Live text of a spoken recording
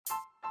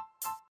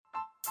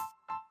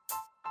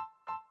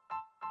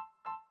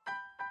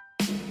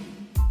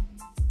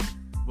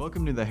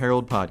Welcome to the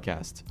Herald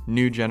Podcast,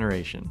 New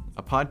Generation,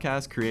 a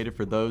podcast created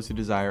for those who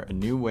desire a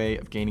new way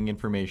of gaining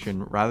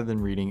information rather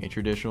than reading a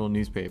traditional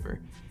newspaper.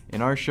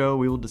 In our show,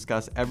 we will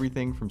discuss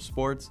everything from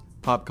sports,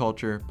 pop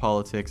culture,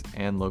 politics,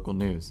 and local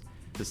news.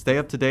 To stay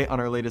up to date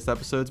on our latest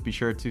episodes, be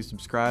sure to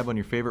subscribe on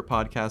your favorite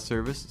podcast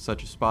service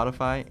such as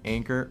Spotify,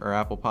 Anchor, or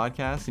Apple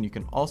Podcasts, and you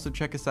can also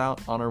check us out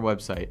on our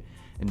website.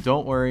 And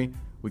don't worry,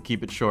 we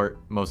keep it short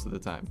most of the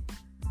time.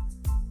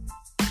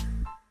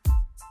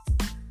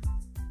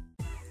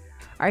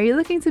 Are you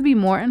looking to be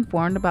more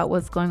informed about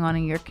what's going on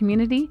in your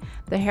community?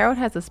 The Herald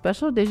has a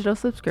special digital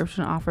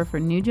subscription offer for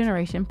New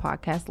Generation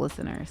podcast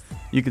listeners.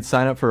 You could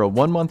sign up for a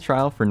 1-month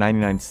trial for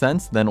 99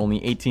 cents, then only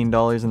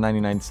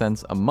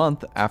 $18.99 a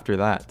month after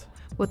that.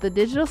 With the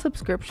digital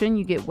subscription,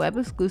 you get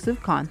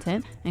web-exclusive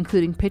content,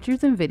 including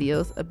pictures and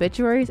videos,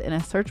 obituaries, and a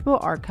searchable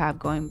archive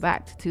going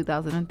back to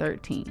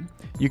 2013.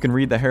 You can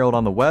read the Herald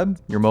on the web,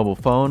 your mobile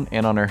phone,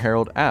 and on our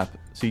Herald app,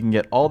 so you can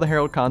get all the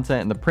Herald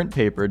content in the print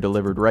paper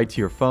delivered right to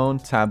your phone,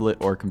 tablet,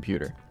 or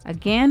computer.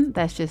 Again,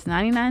 that's just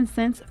 99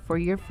 cents for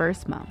your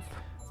first month.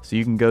 So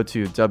you can go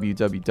to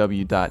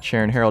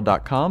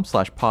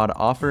www.sharonherald.com/pod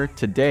offer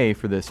today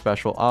for this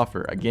special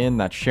offer. Again,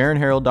 that's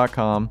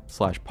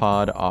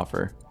sharonherald.com/pod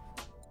offer.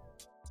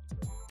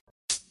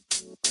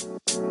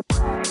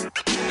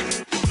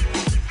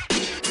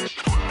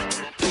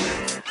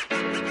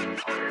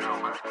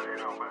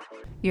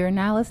 You're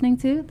now listening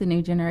to the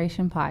New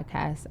Generation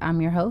Podcast.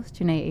 I'm your host,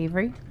 Janae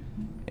Avery.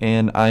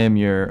 And I am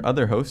your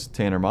other host,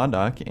 Tanner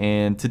Mondock.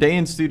 And today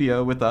in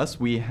studio with us,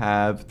 we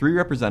have 3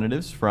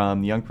 representatives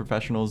from the Young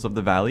Professionals of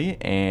the Valley.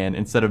 And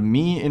instead of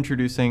me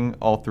introducing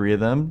all 3 of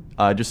them,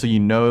 just so you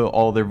know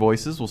all their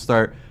voices, we'll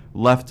start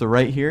left to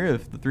right here.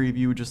 If the 3 of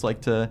you would just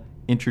like to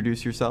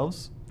introduce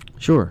yourselves.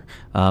 Sure.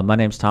 My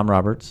name's Tom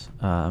Roberts.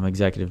 I'm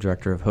Executive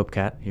Director of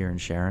HopeCat here in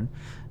Sharon.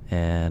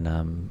 And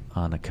I'm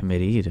on a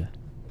committee to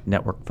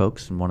network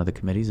folks, and one of the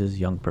committees is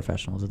Young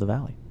Professionals of the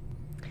Valley.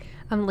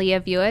 I'm Leah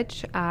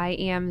Vuich. I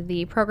am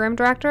the Program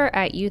Director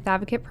at Youth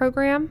Advocate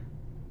Program.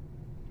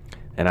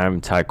 And I'm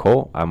Ty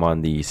Cole. I'm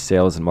on the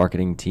Sales and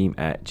Marketing team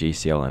at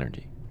JCL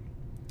Energy.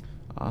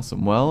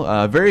 Awesome.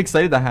 Well, very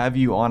excited to have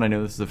you on. I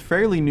know this is a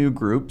fairly new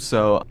group,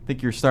 so I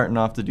think you're starting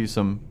off to do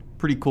some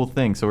pretty cool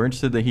things. So we're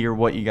interested to hear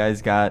what you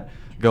guys got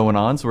going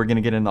on. So we're going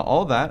to get into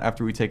all that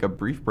after we take a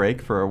brief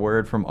break for a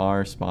word from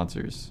our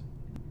sponsors.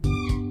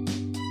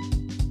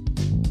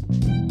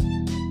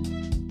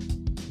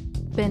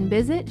 Ben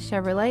Bizzett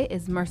Chevrolet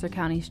is Mercer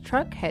County's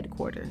truck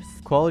headquarters.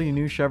 Quality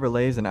new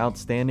Chevrolets and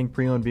outstanding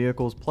pre-owned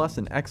vehicles, plus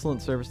an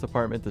excellent service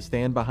department to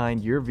stand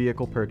behind your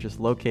vehicle purchase,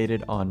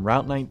 located on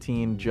Route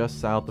 19 just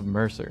south of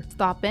Mercer.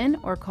 Stop in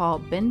or call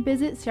Ben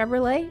Bizzett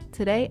Chevrolet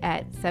today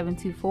at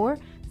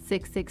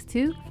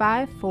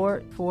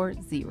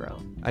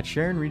 724-662-5440. At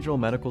Sharon Regional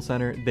Medical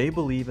Center, they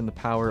believe in the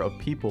power of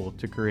people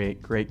to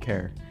create great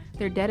care.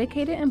 Their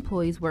dedicated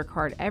employees work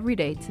hard every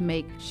day to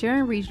make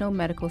Sharon Regional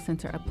Medical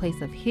Center a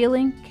place of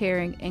healing,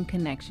 caring, and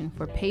connection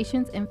for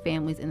patients and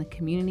families in the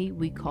community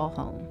we call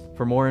home.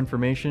 For more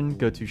information,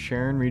 go to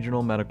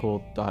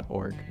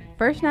sharonregionalmedical.org.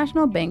 First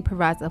National Bank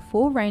provides a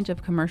full range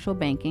of commercial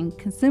banking,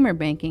 consumer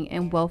banking,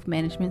 and wealth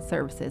management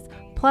services,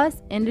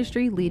 plus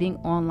industry-leading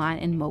online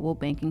and mobile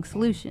banking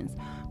solutions.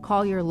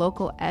 Call your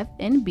local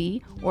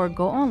FNB or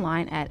go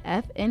online at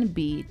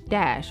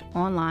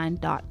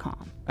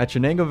fnb-online.com. At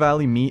Chenango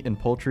Valley Meat and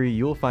Poultry,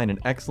 you will find an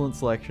excellent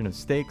selection of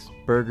steaks,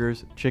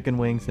 burgers, chicken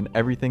wings, and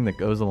everything that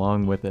goes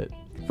along with it.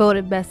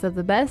 Voted Best of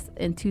the Best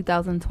in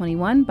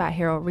 2021 by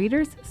Herald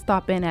Readers,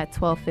 stop in at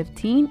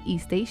 1215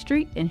 East State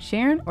Street in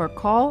Sharon or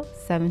call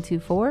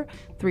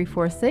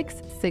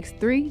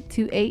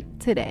 724-346-6328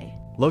 today.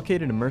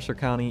 Located in Mercer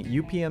County,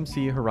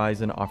 UPMC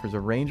Horizon offers a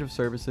range of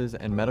services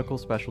and medical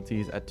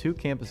specialties at 2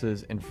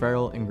 campuses in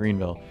Farrell and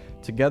Greenville.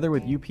 Together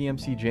with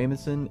UPMC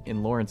Jameson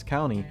in Lawrence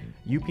County,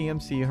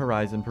 UPMC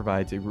Horizon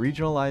provides a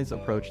regionalized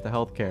approach to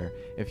healthcare.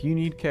 If you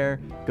need care,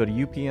 go to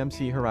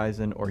UPMC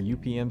Horizon or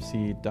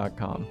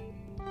upmc.com.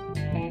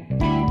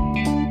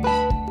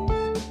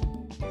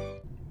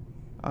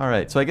 All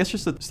right, so I guess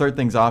just to start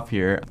things off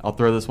here, I'll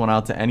throw this one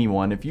out to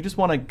anyone. If you just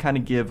want to kind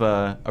of give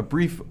a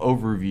brief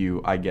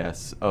overview, I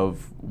guess,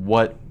 of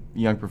what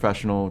Young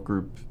Professional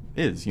Group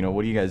is.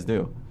 What do you guys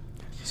do?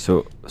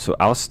 So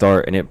I'll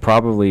start, and it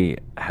probably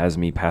has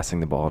me passing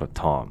the ball to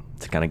Tom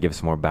to kind of give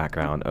some more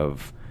background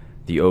of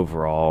the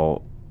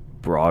overall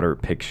broader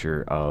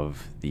picture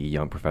of the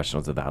Young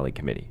Professionals of the Valley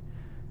Committee.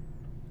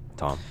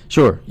 Tom?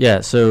 Sure.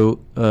 Yeah. So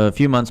a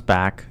few months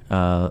back,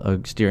 a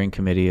steering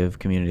committee of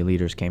community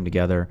leaders came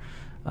together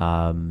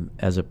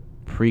as a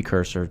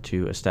precursor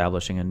to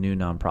establishing a new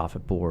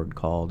nonprofit board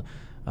called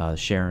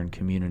Sharon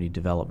Community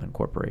Development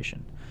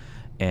Corporation.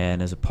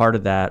 And as a part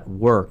of that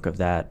work of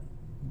that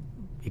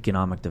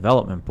economic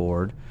development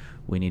board,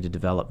 we need to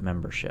develop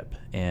membership.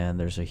 And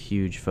there's a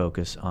huge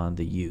focus on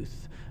the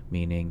youth,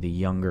 meaning the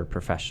younger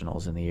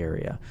professionals in the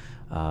area.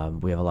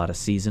 We have a lot of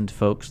seasoned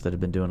folks that have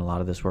been doing a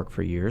lot of this work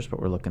for years, but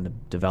we're looking to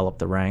develop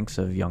the ranks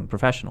of young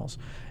professionals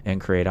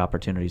and create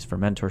opportunities for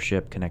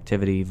mentorship,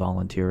 connectivity,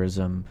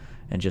 volunteerism,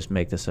 and just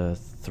make this a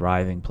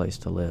thriving place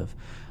to live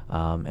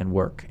and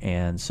work.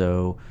 And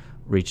so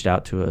reached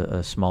out to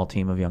a small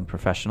team of young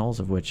professionals,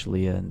 of which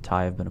Leah and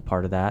Ty have been a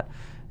part of that,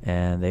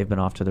 and they've been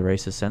off to the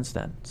races since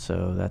then.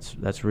 So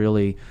that's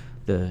really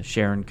the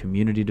Sharon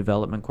Community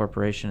Development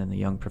Corporation, and the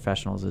Young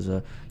Professionals is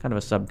a kind of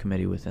a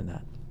subcommittee within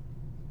that.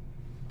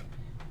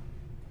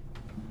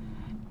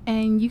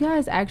 And you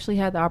guys actually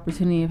had the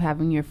opportunity of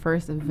having your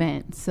first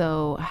event.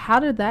 So how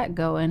did that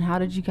go, and how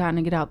did you kind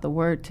of get out the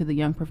word to the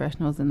young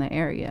professionals in the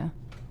area?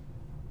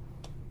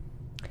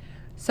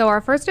 So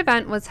our first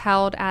event was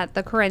held at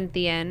the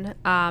Corinthian,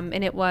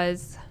 and it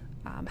was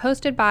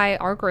hosted by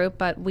our group,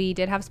 but we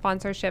did have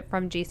sponsorship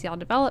from JCL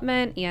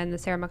Development and the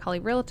Sarah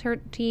McCulley Realtor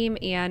team,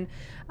 and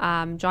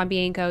John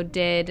Bianco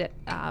did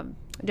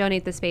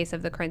donate the space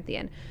of the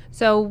Corinthian.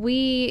 So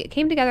we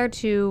came together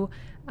to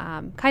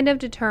kind of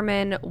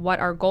determine what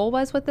our goal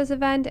was with this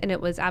event, and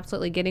it was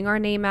absolutely getting our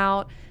name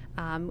out,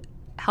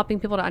 helping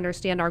people to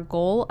understand our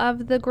goal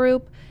of the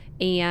group.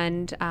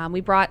 And we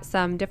brought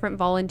some different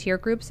volunteer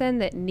groups in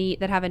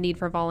that have a need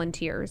for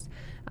volunteers.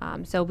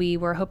 So we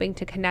were hoping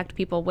to connect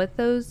people with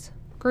those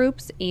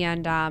groups,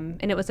 and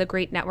it was a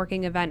great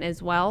networking event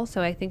as well.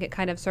 So I think it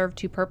kind of served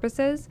two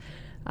purposes.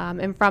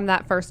 And from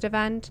that first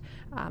event,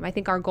 I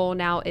think our goal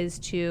now is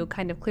to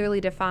kind of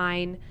clearly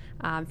define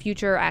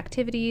future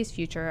activities,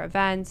 future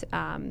events,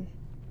 and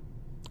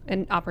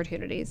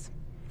opportunities.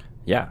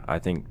 Yeah, I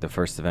think the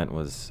first event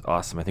was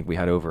awesome. I think we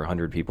had over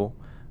 100 people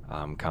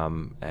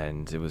come,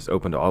 and it was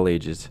open to all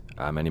ages,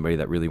 anybody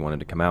that really wanted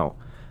to come out.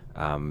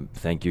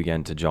 Thank you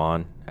again to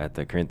John at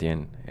the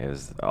Corinthian. It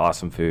was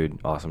awesome food,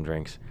 awesome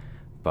drinks,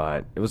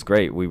 but it was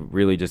great. We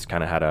really just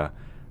kind of had a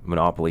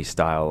monopoly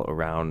style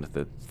around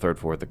the third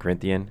floor at the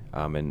Corinthian,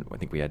 and I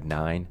think we had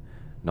 9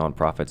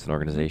 nonprofits and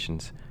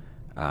organizations,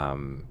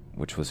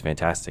 which was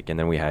fantastic. And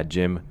then we had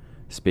Jim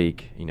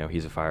speak. You know,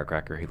 he's a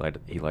firecracker.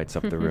 He lights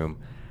up the room.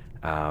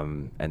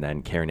 And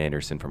then Karen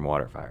Anderson from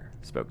Waterfire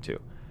spoke too,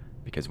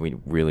 because we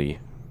really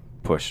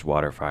pushed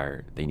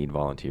Waterfire. They need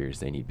volunteers.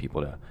 They need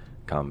people to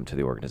come to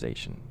the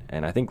organization.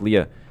 And I think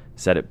Leah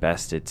said it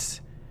best.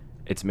 It's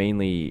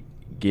mainly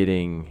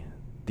getting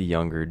the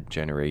younger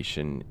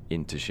generation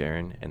into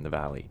Sharon and the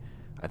Valley.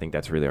 I think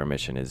that's really our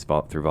mission, is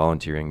through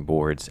volunteering,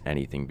 boards,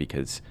 anything,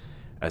 because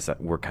as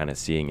we're kind of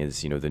seeing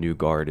is, you know, the new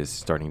guard is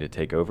starting to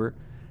take over,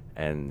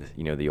 and,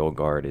 you know, the old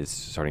guard is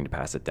starting to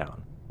pass it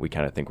down. We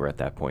kind of think we're at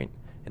that point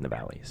in the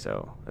Valley.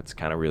 So that's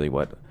kind of really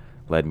what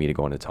led me to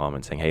going to Tom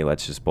and saying, hey,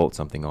 let's just bolt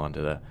something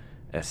onto the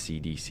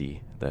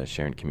SCDC, the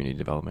Sharon Community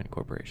Development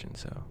Corporation.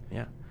 So,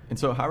 yeah. And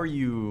so how are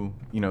you,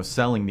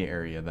 selling the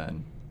area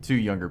then to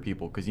younger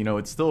people? Because,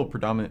 it's still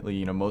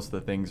predominantly, most of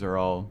the things are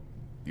all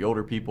the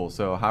older people.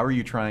 So how are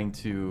you trying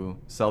to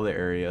sell the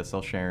area,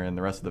 sell Sharon,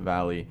 the rest of the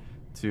Valley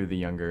to the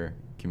younger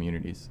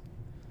communities?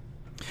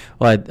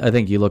 Well, I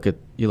think you look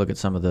at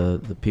some of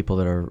the people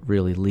that are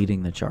really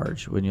leading the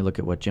charge. When you look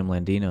at what Jim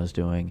Landino is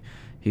doing,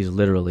 he's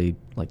literally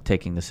like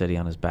taking the city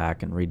on his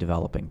back and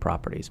redeveloping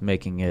properties,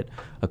 making it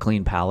a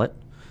clean palette.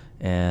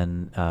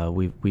 And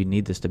we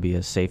need this to be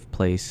a safe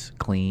place,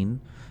 clean,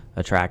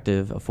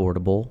 attractive,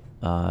 affordable,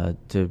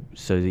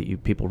 so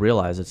that people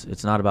realize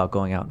it's not about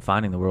going out and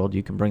finding the world.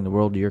 You can bring the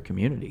world to your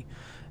community.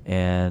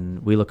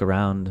 And we look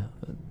around,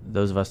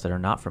 those of us that are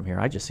not from here,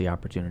 I just see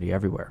opportunity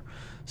everywhere.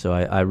 So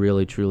I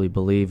really, truly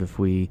believe if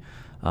we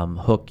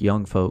hook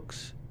young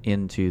folks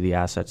into the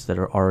assets that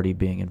are already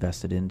being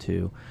invested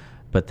into,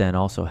 but then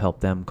also help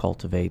them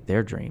cultivate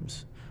their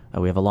dreams.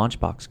 We have a launch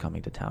box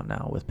coming to town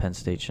now with Penn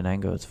State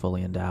Shenango. It's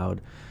fully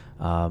endowed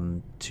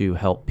to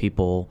help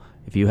people.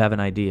 If you have an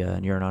idea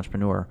and you're an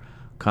entrepreneur,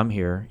 come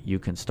here. You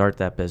can start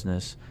that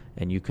business,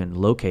 and you can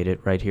locate it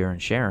right here in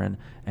Sharon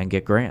and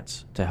get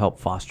grants to help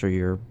foster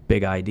your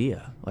big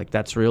idea. Like,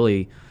 that's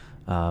really,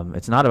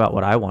 it's not about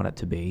what I want it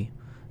to be.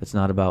 It's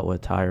not about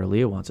what Ty or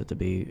Leah wants it to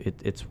be.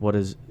 It's what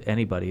is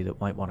anybody that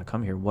might want to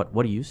come here. What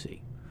do you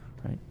see,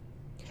 right?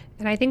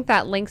 And I think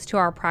that links to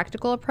our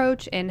practical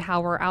approach and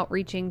how we're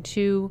outreaching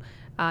to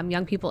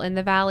young people in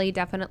the Valley,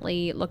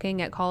 definitely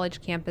looking at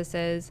college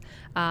campuses,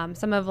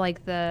 some of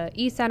like the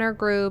e-center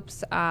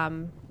groups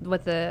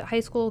with the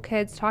high school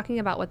kids, talking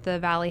about what the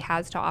Valley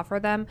has to offer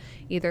them,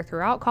 either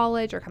throughout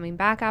college or coming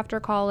back after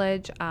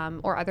college,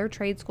 or other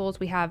trade schools.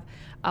 We have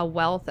a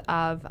wealth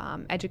of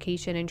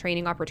education and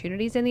training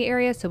opportunities in the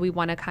area, so we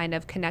want to kind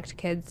of connect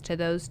kids to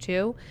those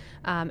too.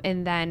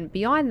 And then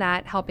beyond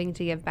that, helping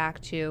to give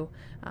back to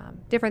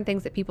different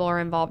things that people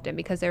are involved in,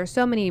 because there are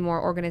so many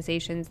more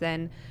organizations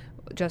than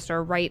just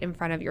are right in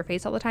front of your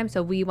face all the time.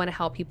 So we want to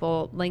help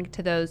people link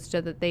to those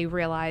so that they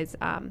realize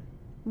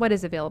what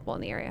is available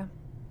in the area.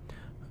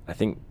 I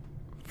think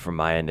from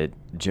my end,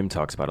 Jim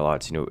talks about a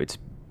lot. It's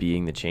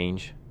being the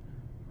change,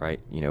 right?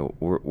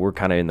 We're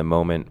kind of in the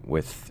moment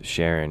with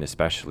Sharon,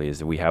 especially, is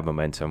that we have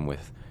momentum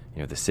with,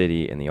 the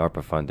city and the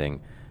ARPA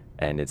funding,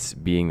 and it's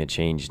being the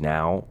change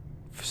now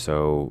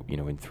so,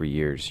 in 3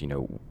 years,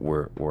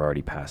 we're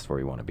already past where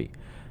we want to be.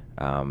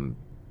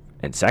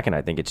 And second,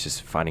 I think it's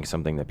just finding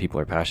something that people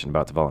are passionate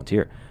about to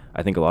volunteer.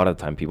 I think a lot of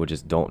the time people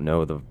just don't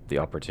know the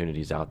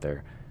opportunities out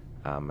there.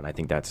 And I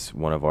think that's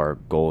one of our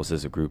goals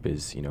as a group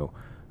is,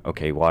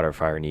 okay, Water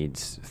Fire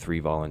needs 3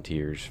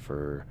 volunteers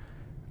for,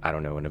 I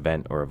don't know, an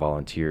event or a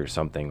volunteer or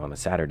something on a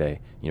Saturday.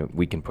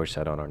 We can push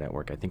that on our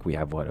network. I think we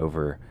have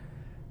over,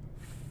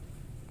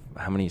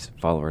 how many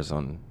followers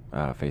on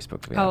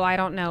Facebook do we have? Oh, I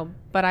don't know,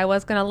 but I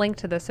was going to link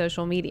to the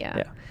social media.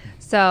 Yeah.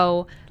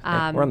 So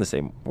we're on the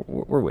same,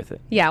 we're with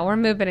it. Yeah, we're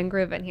moving and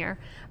grooving here.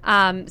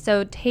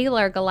 So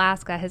Taylor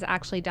Galaska has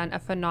actually done a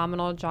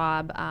phenomenal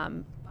job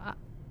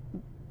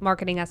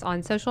marketing us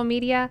on social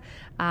media.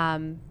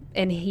 And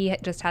he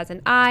just has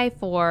an eye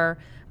for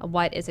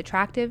what is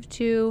attractive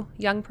to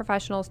young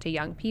professionals, to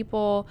young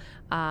people.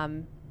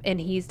 And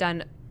he's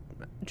done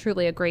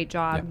truly a great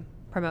job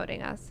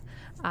promoting us.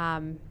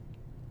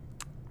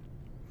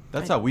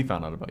 That's how we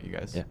found out about you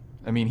guys. Yeah.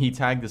 I mean, he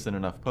tagged us in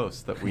enough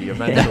posts that we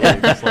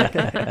eventually just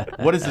like,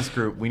 what is this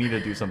group? We need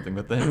to do something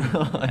with it.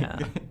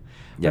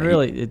 And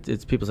really,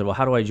 it's people say, well,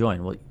 how do I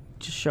join? Well,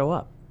 just show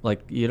up.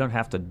 Like, you don't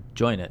have to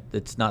join it.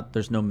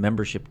 There's no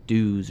membership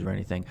dues or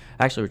anything.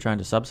 Actually, we're trying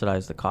to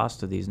subsidize the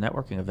cost of these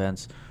networking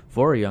events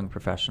for a young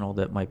professional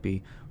that might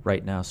be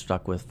right now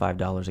stuck with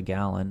 $5 a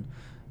gallon.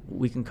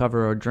 We can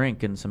cover a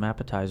drink and some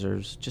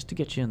appetizers just to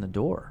get you in the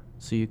door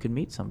so you can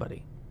meet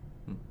somebody.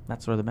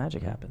 That's where the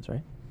magic happens,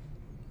 right?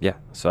 Yeah,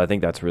 so I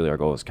think that's really our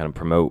goal is kind of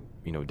promote,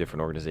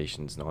 different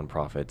organizations,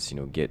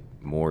 nonprofits, get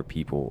more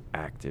people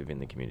active in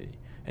the community.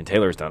 And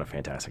Taylor's done a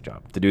fantastic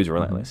job. The dude's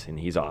relentless, and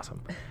he's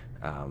awesome.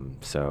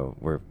 So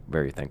we're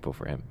very thankful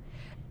for him.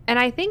 And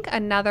I think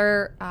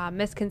another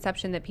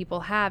misconception that people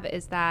have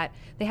is that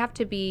they have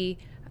to be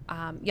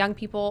young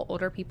people,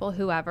 older people,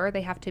 whoever.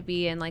 They have to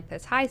be in like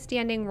this high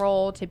standing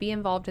role to be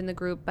involved in the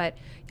group. But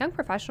young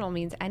professional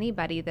means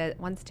anybody that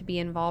wants to be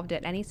involved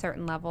at any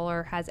certain level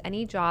or has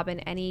any job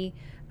in any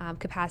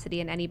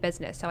capacity in any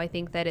business. So I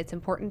think that it's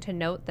important to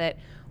note that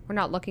we're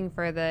not looking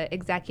for the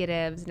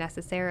executives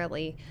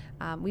necessarily.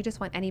 We just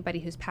want anybody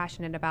who's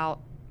passionate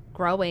about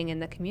growing in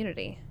the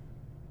community.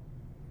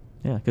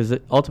 Yeah, because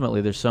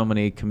ultimately there's so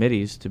many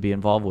committees to be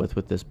involved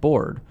with this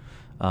board.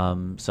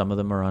 Some of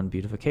them are on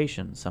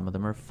beautification, some of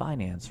them are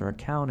finance or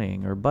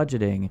accounting or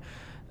budgeting,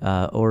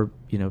 or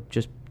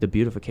just the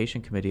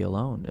beautification committee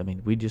alone. I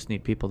mean, we just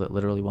need people that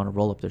literally want to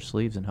roll up their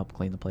sleeves and help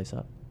clean the place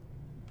up.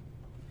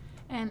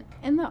 And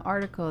in the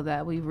article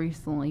that we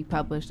recently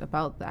published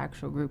about the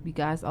actual group, you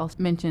guys also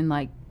mentioned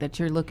that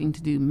you're looking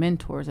to do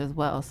mentors as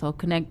well. So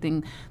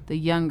connecting the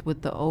young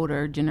with the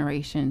older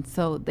generation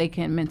so they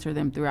can mentor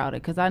them throughout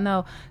it. Because I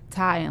know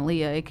Ty and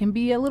Leah, it can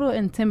be a little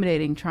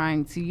intimidating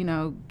trying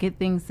to, get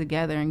things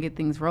together and get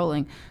things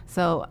rolling.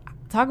 So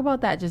talk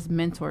about that, just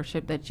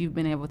mentorship that you've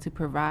been able to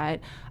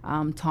provide,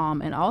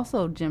 Tom, and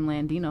also Jim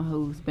Landino,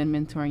 who's been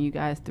mentoring you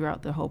guys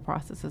throughout the whole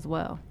process as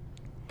well.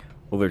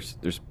 Well,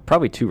 there's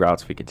probably 2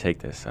 routes we could take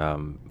this.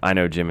 I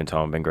know Jim and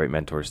Tom have been great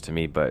mentors to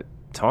me, but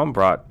Tom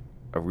brought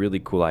a really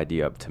cool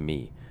idea up to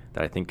me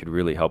that I think could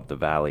really help the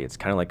Valley. It's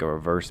kind of like a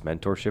reverse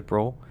mentorship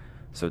role.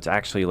 So it's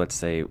actually,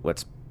 let's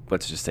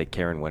just say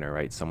Karen Winter,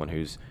 right? Someone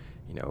who's,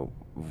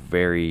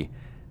 very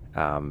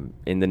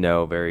in the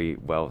know, very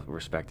well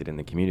respected in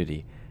the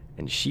community.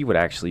 And she would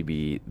actually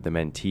be the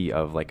mentee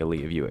of like a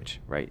Leah Vuich,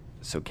 right?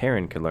 So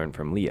Karen could learn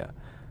from Leah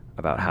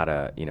about how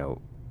to,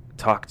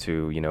 talk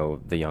to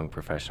the young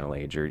professional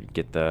age or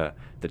get the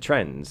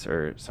trends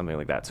or something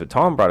like that. So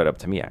Tom brought it up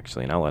to me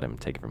actually, and I'll let him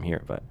take it from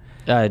here. But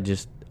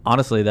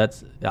Honestly,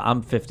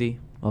 I'm 50.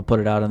 I'll put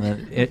it out in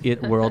the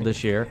it world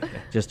this year.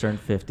 Just turned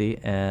 50,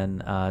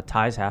 and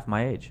Ty's half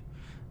my age.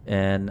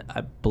 And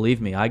believe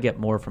me, I get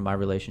more from my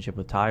relationship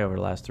with Ty over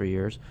the last 3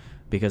 years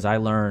because I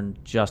learned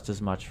just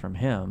as much from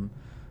him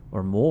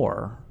or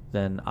more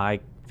than I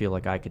feel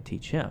like I could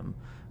teach him.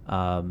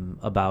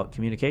 About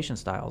communication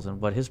styles and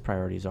what his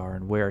priorities are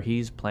and where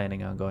he's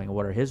planning on going and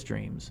what are his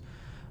dreams.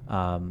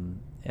 And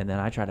then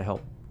I try to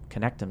help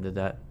connect him to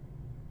that,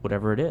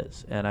 whatever it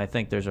is. And I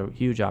think there's a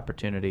huge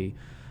opportunity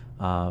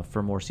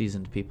for more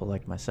seasoned people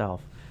like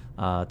myself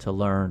to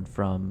learn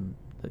from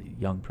the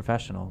young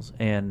professionals.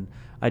 And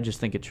I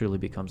just think it truly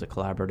becomes a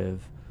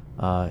collaborative,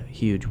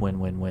 huge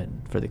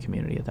win-win-win for the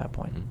community at that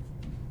point.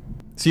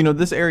 So,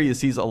 this area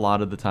sees a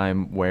lot of the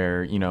time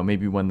where,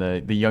 maybe when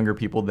the younger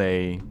people,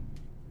 they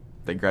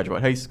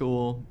graduate high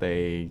school,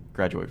 they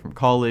graduate from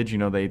college,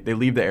 they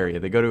leave the area,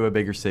 they go to a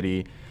bigger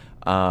city.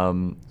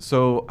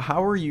 So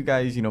how are you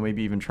guys,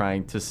 maybe even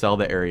trying to sell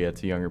the area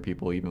to younger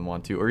people even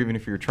want to, or even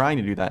if you're trying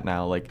to do that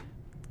now, like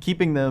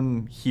keeping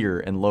them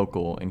here and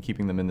local and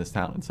keeping them in this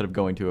town instead of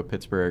going to a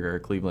Pittsburgh or a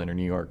Cleveland or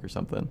New York or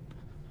something?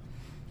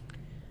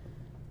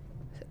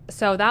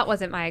 So that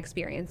wasn't my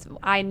experience.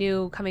 I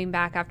knew coming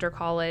back after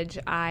college,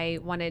 I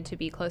wanted to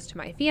be close to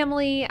my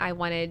family. I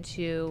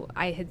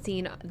had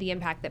seen the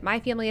impact that my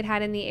family had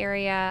had in the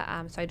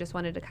area. So I just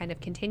wanted to kind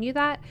of continue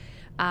that.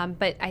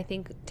 But I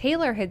think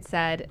Taylor had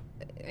said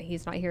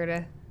he's not here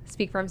to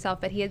speak for himself,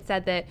 but he had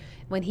said that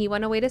when he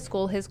went away to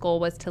school, his goal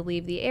was to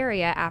leave the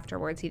area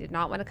afterwards. He did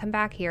not want to come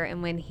back here.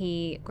 And when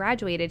he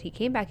graduated, he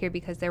came back here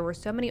because there were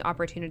so many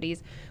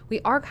opportunities. We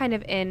are kind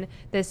of in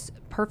this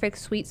perfect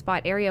sweet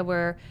spot area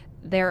where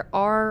there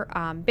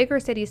are bigger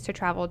cities to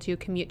travel to,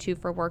 commute to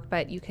for work,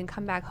 but you can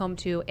come back home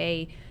to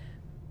a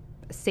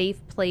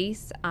safe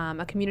place,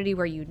 a community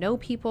where you know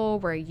people,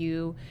 where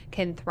you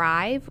can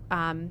thrive.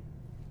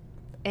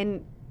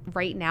 And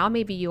right now,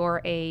 maybe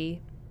you're a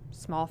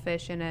small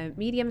fish in a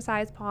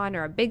medium-sized pond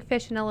or a big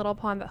fish in a little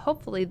pond, but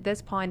hopefully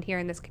this pond here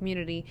in this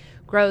community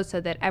grows so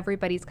that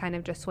everybody's kind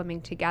of just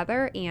swimming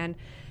together and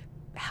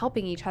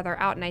helping each other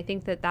out. And I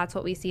think that that's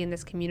what we see in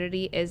this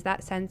community, is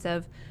that sense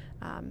of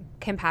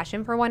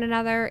compassion for one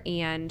another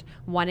and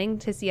wanting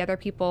to see other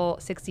people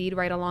succeed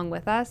right along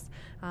with us,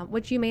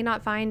 which you may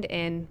not find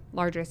in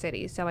larger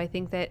cities. So I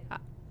think that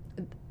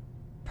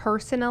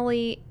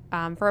personally,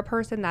 for a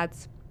person,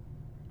 that's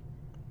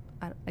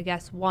I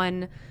guess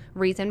one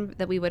reason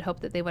that we would hope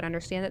that they would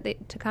understand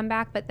that to come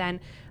back. But then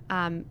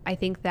I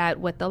think that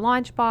with the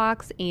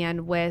Launchbox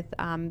and with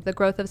the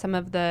growth of some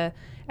of the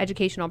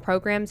educational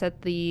programs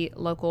at the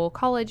local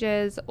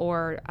colleges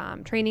or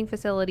training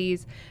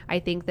facilities, I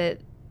think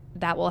that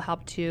that will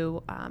help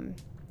to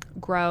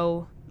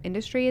grow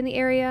industry in the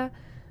area.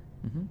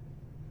 Mm-hmm.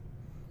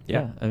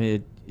 Yeah, I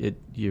mean,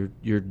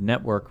 your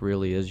network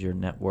really is your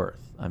net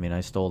worth. I mean,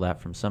 I stole that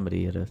from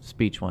somebody at a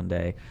speech one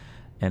day.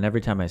 And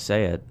every time I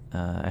say it,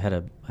 I had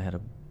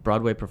a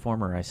Broadway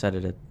performer. I said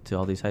it to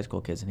all these high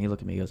school kids, and he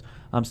looked at me. He goes,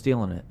 "I'm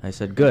stealing it." I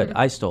said, "Good,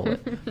 I stole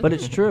it." But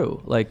it's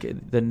true. Like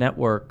the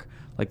network,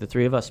 like the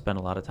three of us spend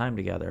a lot of time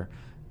together,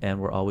 and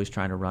we're always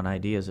trying to run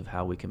ideas of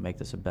how we can make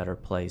this a better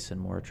place and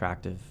more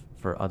attractive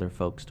for other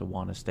folks to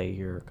want to stay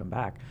here or come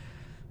back.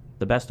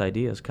 The best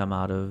ideas come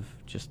out of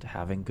just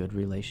having good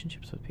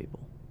relationships with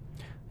people.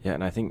 Yeah,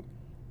 and I think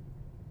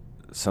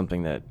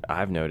something that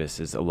I've noticed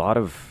is a lot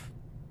of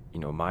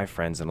my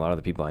friends and a lot of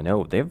the people I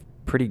know, they have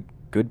pretty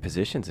good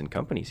positions in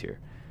companies here.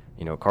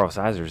 Carl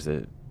Sizer's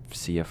the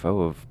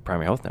CFO of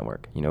Primary Health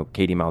Network.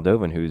 Katie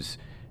Moldovan, who's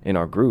in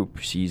our group,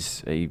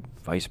 she's a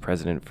vice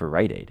president for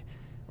Rite Aid,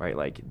 right?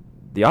 Like,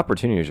 the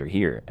opportunities are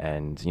here,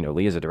 and,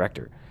 Leah's a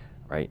director,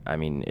 right? I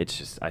mean, it's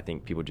just, I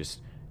think people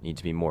just need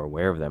to be more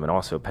aware of them. And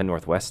also, Penn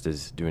Northwest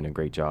is doing a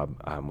great job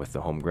with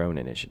the Homegrown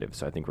Initiative,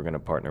 so I think we're going to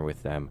partner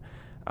with them.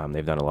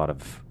 They've done a lot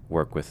of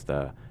work with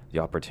the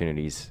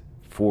opportunities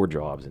for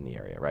jobs in the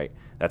area, right?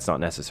 That's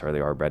not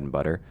necessarily our bread and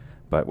butter,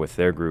 but with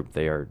their group,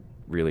 they are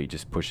really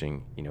just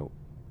pushing,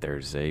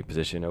 there's a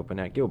position open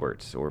at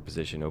Gilbert's or a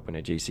position open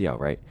at JCL,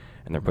 right?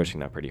 And they're pushing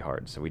that pretty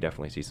hard. So we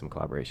definitely see some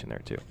collaboration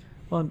there too.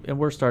 Well, and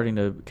we're starting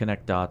to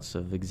connect dots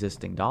of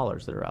existing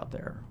dollars that are out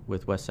there.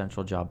 With West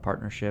Central Job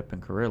Partnership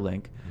and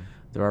CareerLink,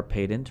 there are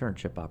paid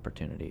internship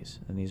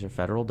opportunities. And these are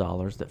federal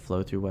dollars that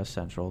flow through West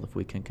Central. If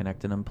we can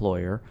connect an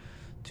employer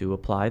to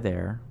apply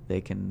there, they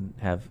can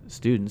have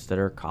students that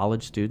are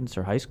college students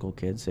or high school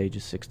kids,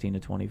 ages 16 to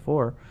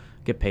 24,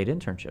 get paid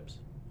internships.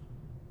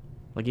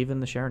 Like even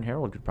the Sharon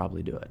Herald could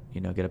probably do it.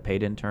 Get a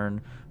paid intern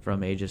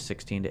from ages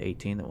 16 to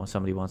 18 that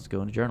somebody wants to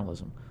go into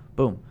journalism.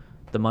 Boom.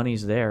 The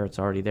money's there. It's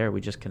already there.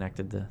 We just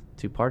connected the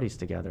two parties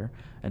together.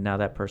 And now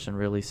that person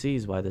really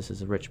sees why this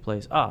is a rich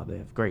place. They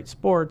have great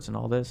sports and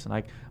all this.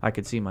 And I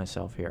could see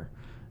myself here.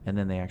 And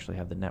then they actually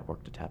have the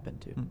network to tap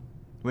into.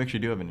 We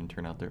actually do have an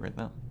intern out there right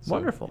now. So,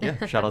 wonderful.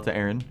 Yeah, shout out to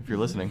Aaron if you're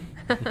listening.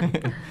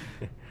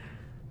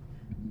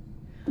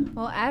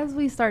 Well, as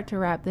we start to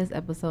wrap this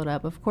episode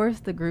up, of course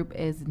the group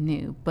is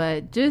new,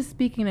 but just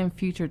speaking in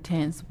future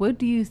tense, what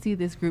do you see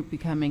this group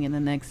becoming in the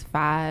next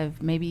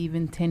 5, maybe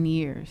even 10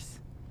 years?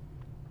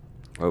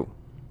 Oh.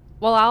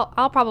 Well,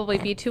 I'll probably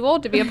be too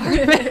old to be a part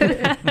of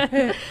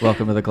it.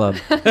 Welcome to the club.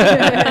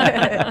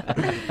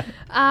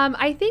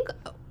 I think,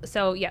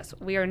 so yes,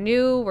 we are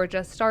new. We're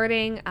just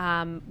starting.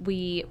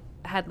 We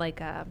had like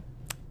a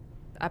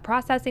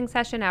processing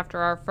session after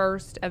our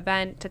first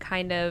event to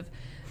kind of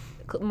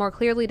more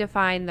clearly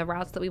define the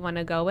routes that we want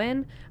to go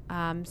in.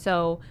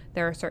 So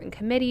there are certain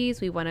committees.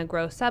 We want to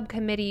grow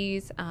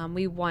subcommittees.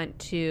 We want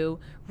to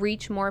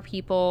reach more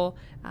people,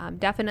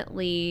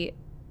 definitely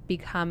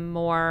become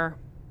more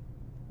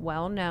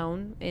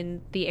well-known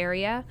in the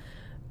area.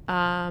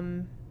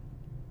 Changing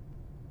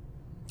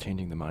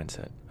the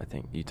mindset. I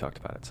think you talked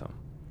about it some.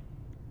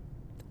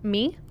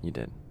 Me? You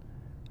did.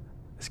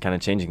 It's kind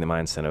of changing the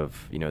mindset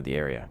of, the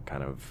area,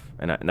 kind of,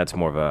 and that's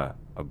more of a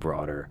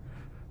broader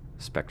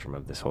spectrum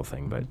of this whole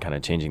thing, but kind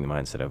of changing the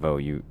mindset of,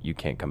 you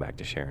can't come back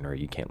to Sharon or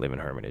you can't live in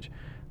Hermitage,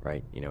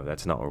 right?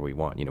 That's not what we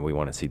want. We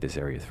want to see this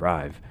area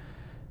thrive.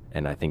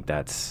 And I think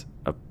that's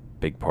a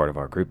big part of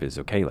our group is,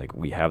 okay, like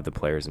we have the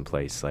players in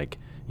place, like,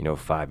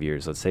 5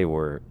 years, let's say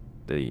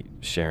the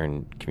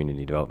Sharon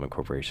Community Development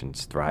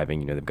Corporation's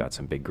thriving, they've got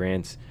some big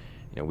grants,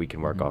 we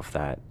can work off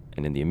that.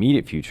 And in the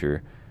immediate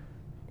future,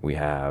 we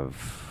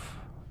have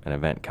an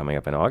event coming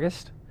up in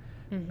August.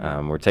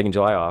 Mm-hmm. We're taking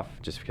July off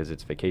just because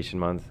it's vacation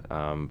month,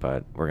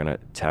 but we're going to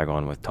tag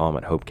on with Tom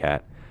at Hope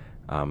Cat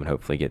and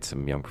hopefully get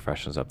some young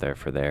professionals up there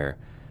for their,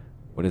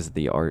 what is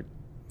the art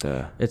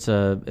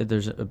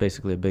There's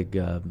basically a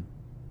big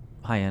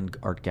high-end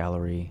art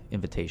gallery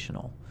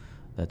invitational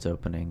that's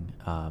opening.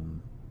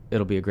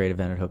 It'll be a great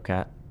event at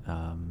HopeCat.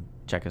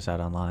 Check us out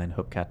online,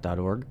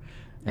 hopecat.org,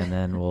 and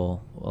then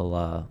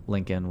we'll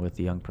link in with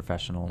the young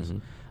professionals.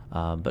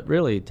 Mm-hmm. But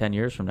really, 10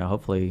 years from now,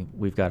 hopefully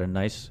we've got a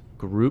nice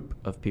group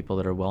of people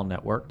that are well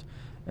networked,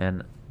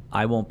 and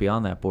I won't be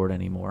on that board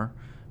anymore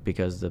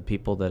because the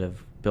people that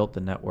have built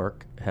the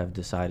network have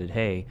decided,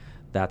 hey,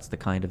 that's the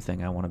kind of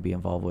thing I want to be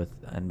involved with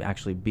and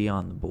actually be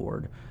on the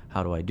board.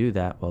 How do I do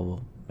that? Well,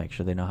 we'll make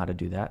sure they know how to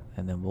do that,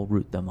 and then we'll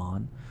root them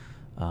on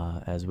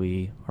as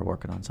we are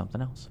working on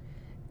something else.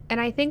 And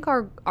I think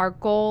our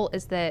goal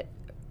is that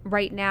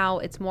right now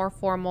it's more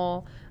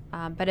formal,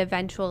 but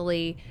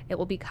eventually it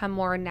will become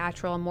more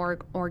natural and more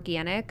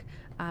organic.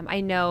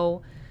 I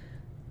know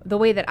the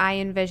way that I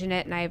envision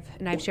it,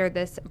 and I've shared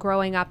this.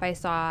 Growing up, I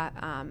saw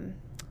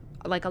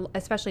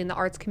especially in the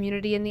arts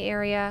community in the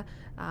area,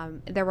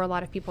 there were a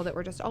lot of people that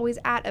were just always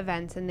at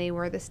events, and they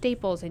were the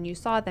staples, and you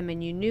saw them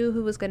and you knew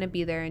who was going to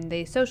be there, and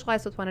they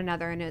socialized with one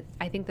another. And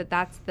I think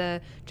that's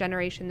the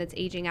generation that's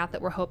aging out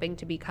that we're hoping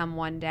to become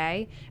one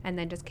day, and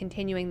then just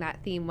continuing that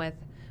theme with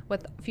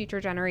future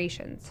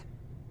generations.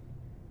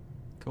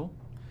 Cool.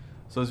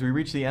 So as we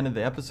reach the end of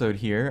the episode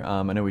here,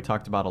 I know we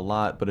talked about a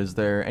lot, but is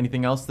there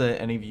anything else that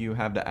any of you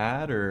have to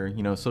add, or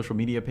social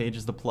media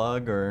pages to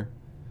plug, or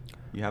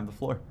you have the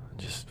floor?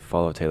 Just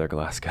follow Taylor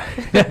Galaska.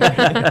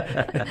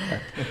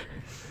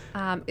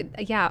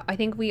 Yeah, I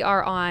think we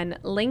are on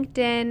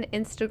LinkedIn,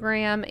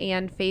 Instagram,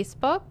 and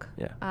Facebook.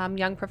 Yeah.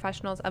 Young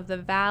Professionals of the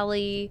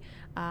Valley.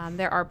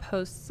 There are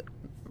posts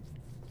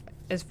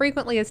as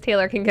frequently as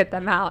Taylor can get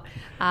them out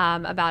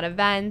about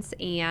events,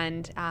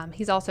 and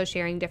he's also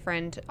sharing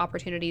different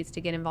opportunities to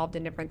get involved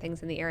in different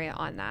things in the area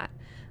on that.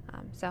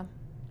 So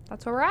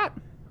that's where we're at.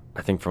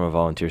 I think from a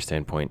volunteer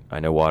standpoint, I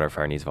know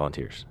Waterfire needs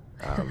volunteers.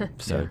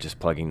 So just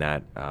plugging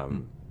that.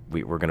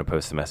 We're going to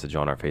post the message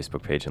on our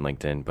Facebook page and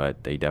LinkedIn,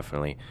 but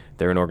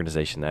they're an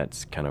organization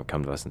that's kind of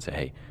come to us and say,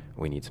 hey,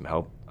 we need some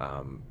help.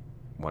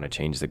 Want to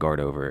change the guard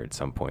over at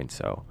some point.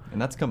 So.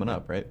 And that's coming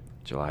up, right?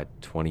 July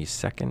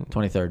 22nd?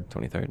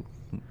 23rd.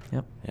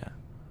 Yep. Yeah.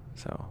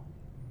 So,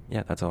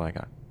 yeah, that's all I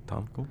got.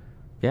 Tom? Cool.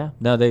 Yeah.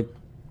 No,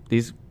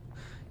 these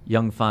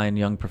fine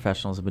young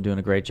professionals have been doing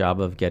a great job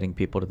of getting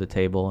people to the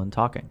table and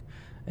talking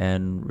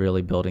and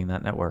really building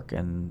that network.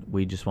 And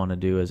we just want to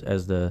do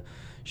as the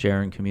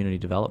Sharon Community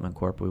Development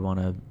Corp, we want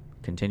to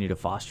continue to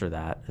foster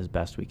that as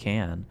best we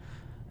can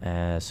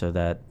so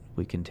that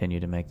we continue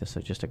to make this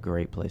just a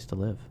great place to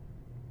live.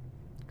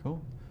 Cool.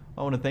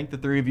 I want to thank the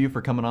three of you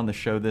for coming on the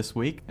show this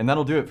week. And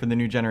that'll do it for the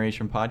New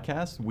Generation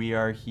podcast. We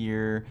are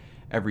here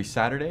every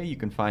Saturday. You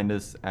can find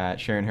us at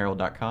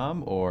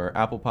SharonHerald.com or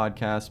Apple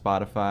Podcasts,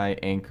 Spotify,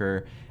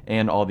 Anchor,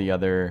 and all the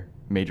other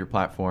major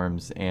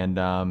platforms. And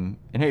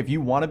hey, if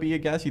you want to be a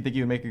guest, you think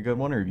you would make a good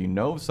one, or if you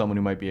know someone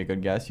who might be a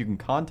good guest, you can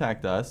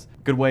contact us.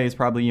 Good way is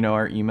probably,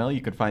 our email.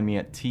 You could find me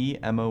at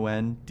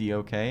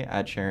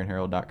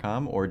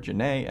tmondok@SharonHerald.com or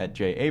Janae at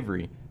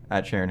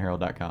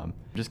javery@SharonHerald.com.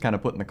 Just kind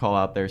of putting the call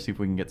out there, see if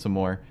we can get some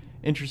more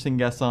interesting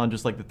guests on,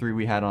 just like the three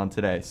we had on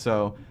today.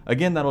 So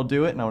again, that'll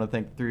do it. And I want to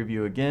thank the three of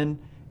you again,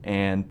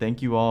 and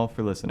thank you all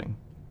for listening.